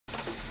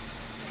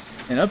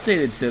An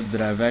updated tip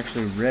that I've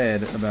actually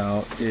read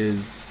about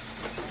is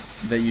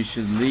that you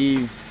should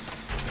leave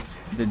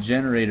the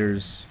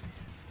generators.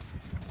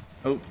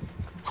 Oh.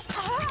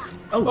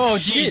 Oh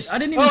shit! Geez. I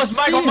didn't even Oh, it's see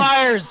Michael him.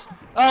 Myers!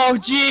 Oh,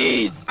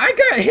 jeez! I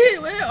got hit!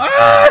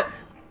 Ah!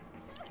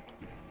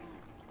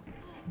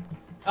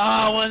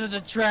 Oh, it wasn't the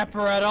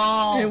trapper at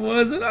all. It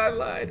wasn't. I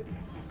lied.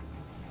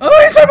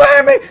 Oh, he's right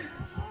behind me!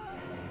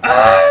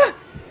 Ah!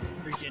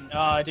 Freaking,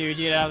 oh, dude,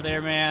 get out of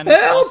there, man.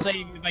 Help! I'll save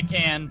you if I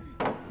can.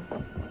 Oh,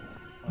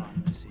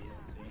 let me see.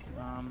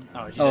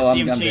 Oh, did you just see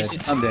him I'm chasing?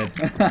 dead. I'm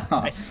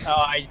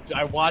dead.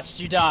 I watched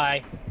you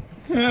die.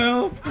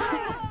 Help!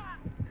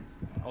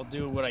 I'll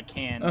do what I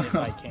can if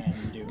I can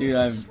do Dude,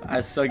 it.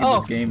 I suck at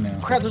this game now.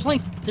 Crap, there's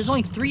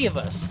only 3 of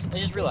us. I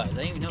just realized.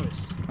 I didn't even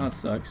notice. Oh, that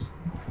sucks.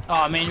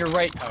 Oh man, you're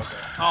right. Okay.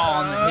 Oh,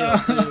 on the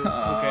hill too.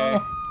 Okay.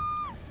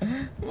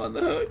 I'm on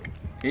the hook.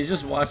 He's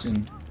just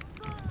watching.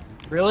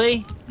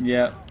 Really?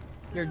 Yeah.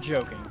 You're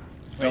joking.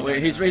 Oh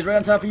wait, he's right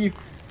on top of you.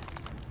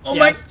 Oh Yeah,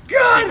 my I see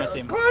god!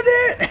 him.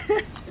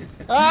 Claudette!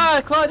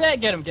 Ah, Claudette,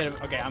 get him.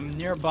 Okay, I'm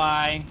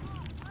nearby.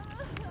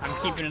 I'm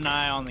keeping an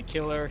eye on the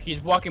killer. He's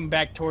walking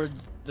back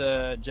towards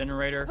the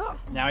generator.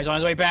 Now he's on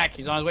his way back.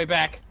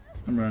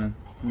 I'm running.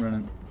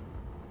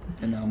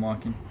 And now I'm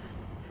walking.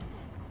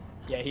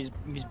 Yeah, he's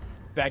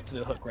back to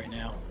the hook right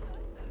now.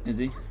 Is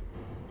he?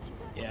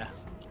 Yeah.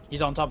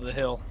 He's on top of the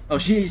hill. Oh,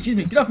 he sees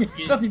me. Get off me, bitch!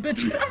 Get off me,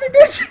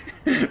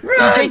 bitch!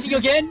 Run! He's chasing you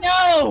again?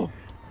 No!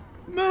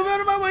 Move out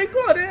of my way,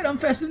 Claudette! I'm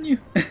faster than you.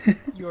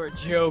 You are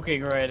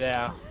joking right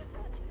now.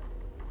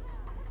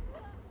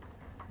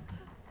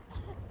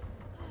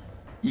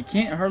 You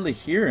can't hardly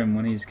hear him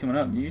when he's coming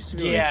up. You used to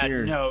be able to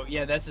hear.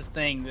 Yeah, that's his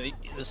thing.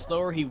 The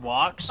slower he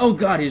walks... Oh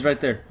god, he's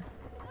right there.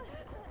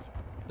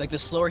 Like, the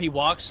slower he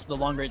walks, the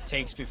longer it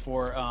takes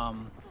before,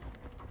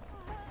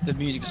 the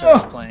music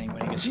starts playing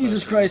when he gets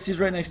Jesus closer. Christ, he's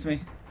right next to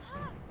me.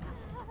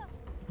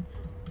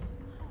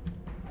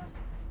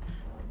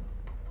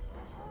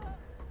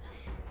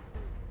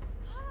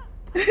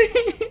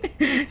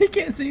 He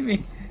can't see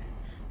me.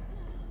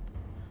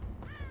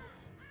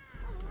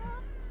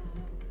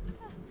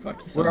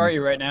 Fuck. Where are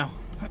you right now?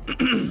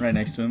 Right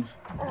next to him.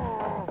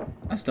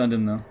 I stunned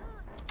him though.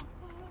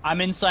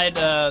 I'm inside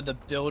the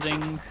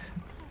building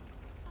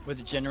with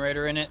the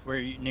generator in it,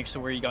 next to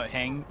where you got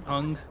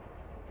hung.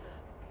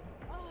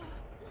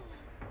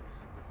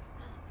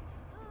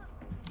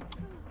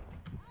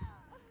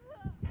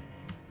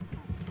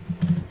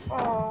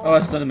 Oh, I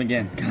stunned him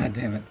again. God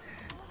damn it.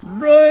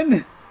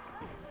 Run!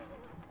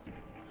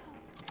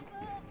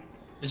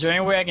 Is there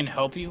any way I can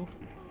help you?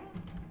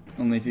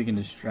 Only if you can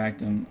distract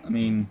him. I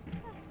mean...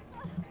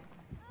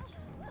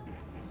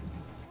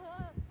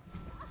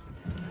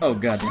 Oh,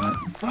 god damn it.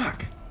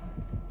 Fuck!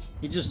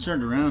 He just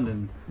turned around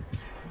and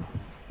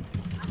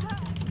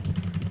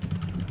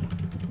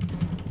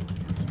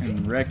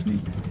wrecked me.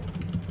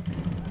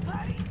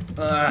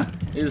 It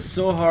is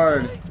so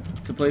hard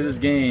to play this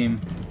game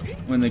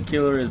when the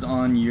killer is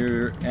on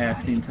your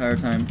ass the entire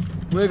time.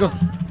 Wiggle!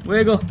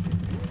 Wiggle!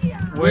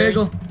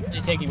 Wiggle! Did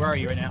you take me? Where are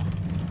you right now?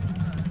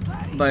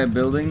 By a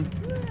building.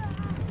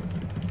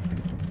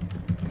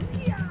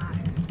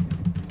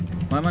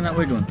 Why am I not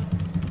wiggling?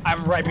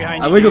 I'm right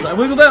behind you. I wiggled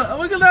out! I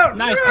wiggled out!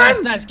 Nice,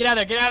 Run! nice. Get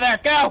out of there,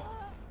 go!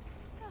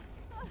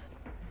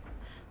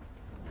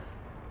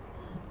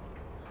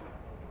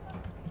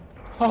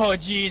 Oh,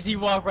 jeez, he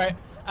walked right.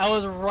 I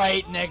was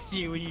right next to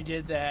you when you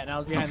did that, and I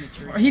was behind the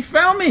tree. He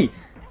found me!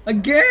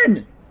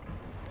 Again!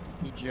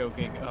 You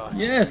joking? Oh,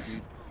 Yes!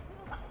 shit,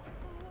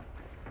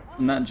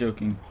 I'm not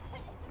joking.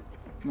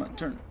 Come on,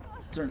 turn.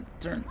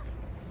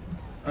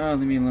 Oh,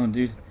 leave me alone,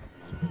 dude.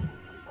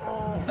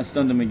 I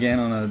stunned him again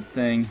on a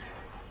thing.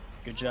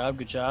 Good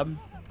job.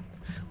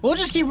 We'll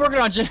just keep working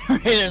on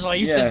generators while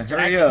you just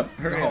hurry up,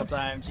 the hurry whole up.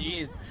 time.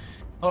 Jeez.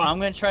 Hold on, I'm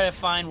gonna try to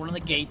find one of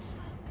the gates,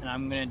 and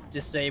I'm gonna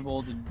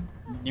disable the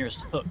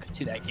nearest hook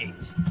to that gate.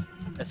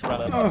 That's what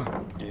I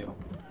like to do.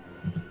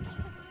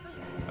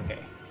 Okay,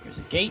 here's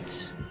a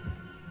gate.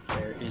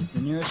 There is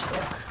the nearest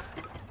hook.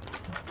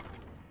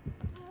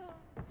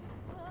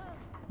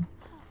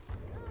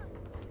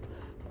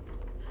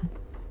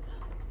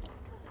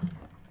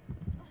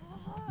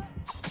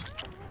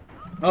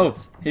 Oh,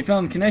 he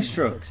found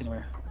Connextro. Hooks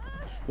anywhere.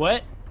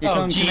 What? He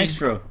found jeez.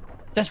 Connextro.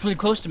 That's really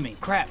close to me.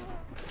 Crap.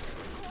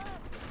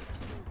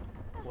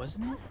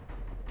 Wasn't it?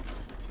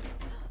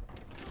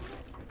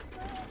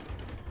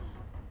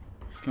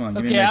 Come on,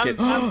 give me Okay, a medkit.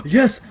 Oh,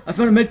 yes! I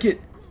found a medkit!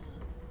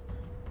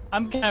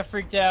 I'm kind of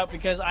freaked out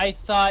because I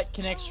thought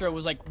Connextro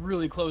was like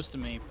really close to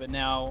me, but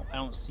now I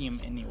don't see him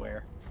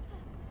anywhere.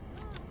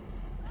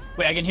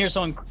 Wait, I can hear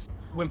someone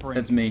whimpering.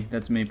 That's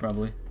me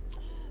probably.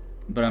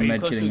 But I'm Are you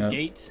close to medkitting a up.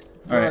 gate?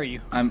 All Where right, are you?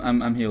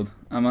 I'm healed.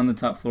 I'm on the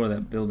top floor of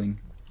that building.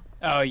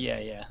 Oh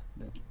yeah,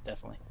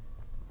 definitely.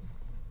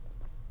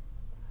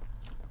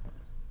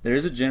 There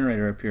is a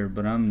generator up here,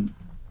 but I'm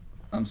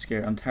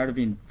scared. I'm tired of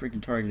being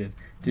freaking targeted.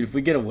 Dude, if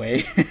we get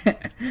away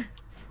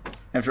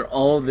after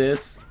all of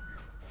this.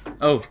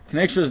 Oh,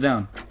 Connextra's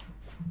down.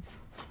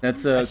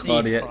 That's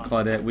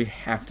Claudette. We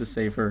have to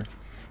save her.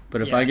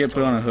 But if Yeah, I get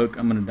put on a totally. hook,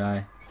 I'm gonna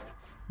die.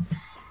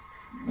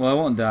 Well, I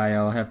won't die.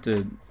 I'll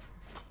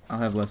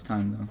have less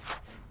time though.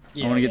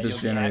 Yeah, I want to get yeah,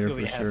 this generator you'll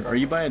for be sure. half Are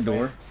you by a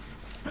door?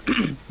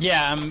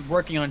 Yeah, I'm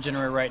working on a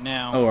generator right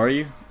now. Oh, are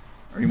you?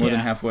 Are you more than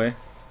Yeah. halfway?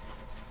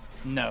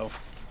 No.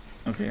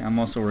 Okay, I'm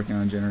also working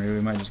on a generator.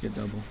 We might just get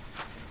double.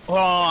 Hold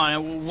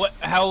on. What?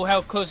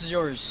 How close is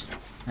yours?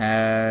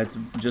 It's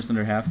just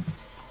under half.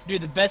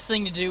 Dude, the best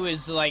thing to do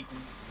is like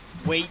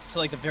wait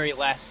till like the very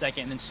last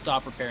second and then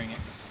stop repairing it.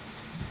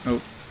 Oh,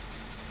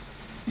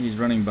 he's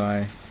running by.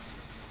 I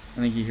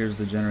think he hears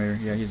the generator.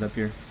 Yeah, he's up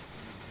here.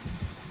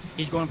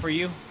 He's going for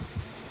you.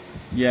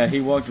 Yeah,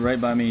 he walked right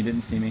by me. He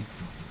didn't see me.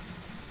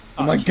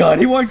 Oh Oh, my geez. god,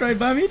 he walked right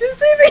by me. He didn't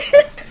see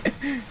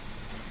me.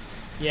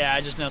 Yeah,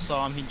 I just now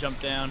saw him. He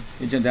jumped down.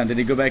 He jumped down. Did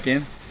he go back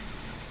in?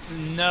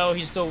 No,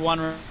 he's still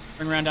wandering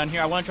around down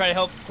here. I want to try to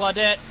help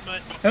Claudette,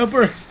 but Help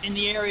her. he's in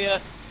the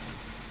area.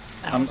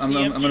 I I'm don't see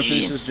him. gonna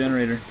finish Jeez. this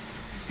generator.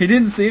 He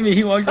didn't see me.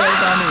 He walked right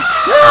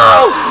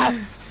by me.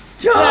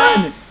 No!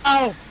 John!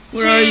 Oh,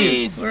 Where are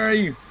you? jeez. Where are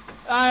you?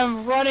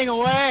 I'm running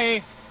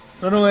away.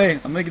 Run away.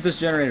 I'm gonna get this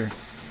generator.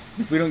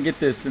 If we don't get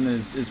this, then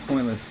it's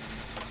pointless.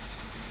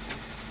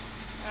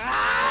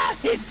 Ah,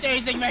 he's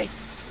chasing me.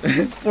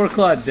 Poor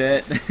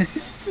Claudette.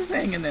 She's just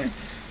hanging there.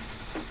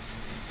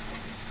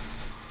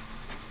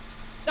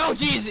 Oh,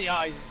 jeez.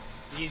 Oh,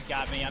 he's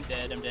got me. I'm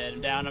dead. I'm dead.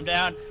 I'm down. I'm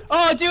down.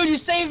 Oh, dude, you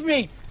saved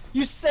me.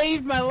 You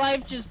saved my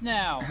life just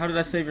now. How did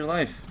I save your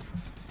life?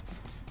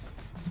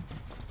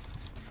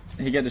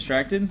 He got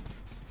distracted?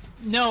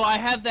 No, I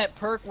have that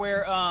perk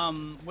where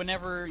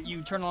whenever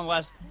you turn on the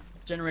last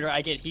generator,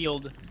 I get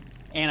healed,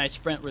 and I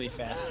sprint really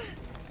fast.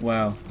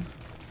 Wow.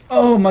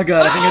 Oh my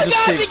god, I think I just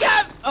God, saved... he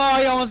got... Oh,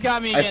 he almost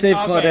got me again. I saved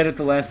Okay. Claudette at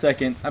the last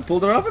second. I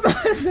pulled her off at the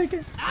last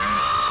second.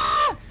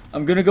 Ah!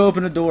 I'm gonna go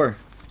open a door.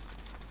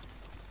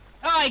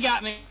 Oh, he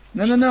got me.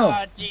 No, no, no.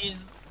 Oh,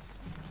 jeez.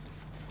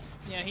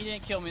 Yeah, he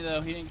didn't kill me, though.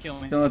 He didn't kill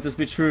me. Don't let this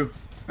be true.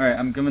 Alright,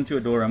 I'm coming to a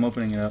door. I'm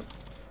opening it up.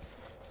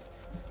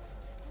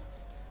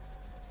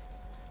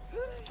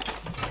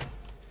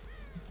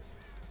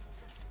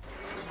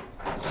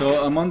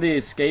 So I'm on the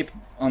escape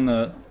on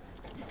the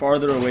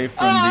farther away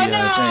from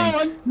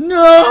the thing.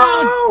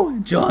 No!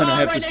 John, I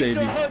have to save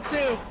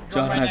you.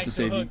 John, I have to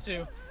save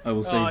you. I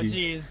will save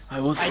you. Jeez. I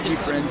will save you,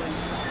 friend.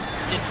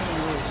 I did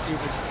something really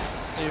stupid,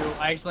 too.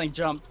 I accidentally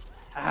jumped.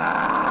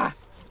 Ah!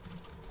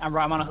 I'm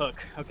on a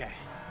hook. Okay.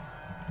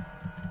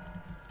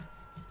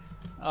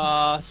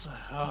 Oh,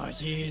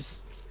 jeez.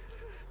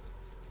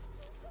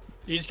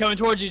 He's coming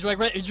towards you. He's like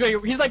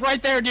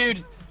right there,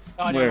 dude.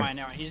 Oh, Where? never mind.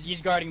 Never mind.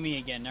 He's guarding me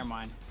again. Never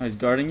mind. Oh, he's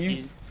guarding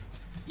you?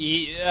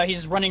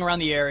 He's running around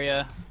the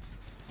area.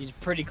 He's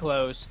pretty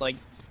close, like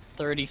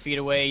 30 feet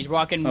away. He's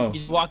walking. Oh.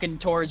 He's walking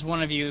towards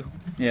one of you.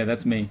 Yeah,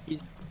 that's me.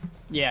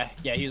 Yeah.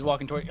 He's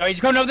walking toward. Oh, he's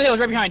coming over the hills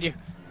right behind you.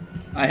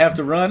 I have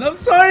to run. I'm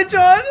sorry,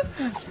 John!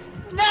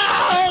 No!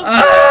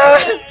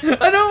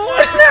 I don't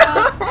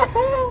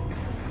want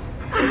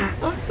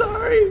to! I'm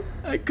sorry.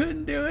 I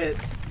couldn't do it.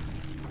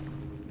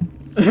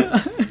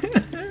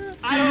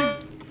 I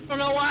don't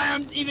know why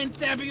I'm even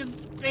tapping the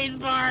space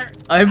bar.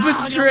 I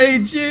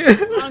betrayed you.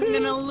 I'm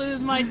gonna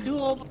lose my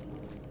tool.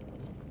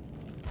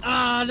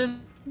 Ah, this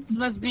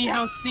must be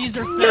how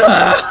Caesar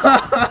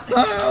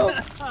felt.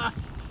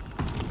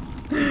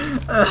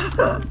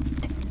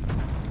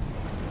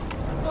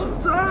 I'm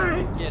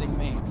sorry. You're kidding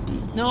me.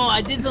 No,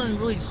 I did something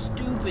really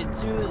stupid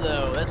too,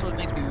 though. That's what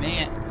makes me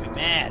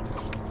mad.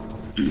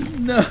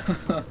 No.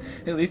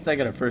 At least I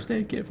got a first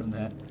aid kit from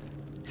that.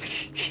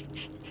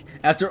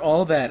 After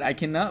all that, I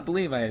cannot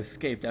believe I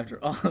escaped after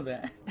all of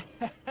that.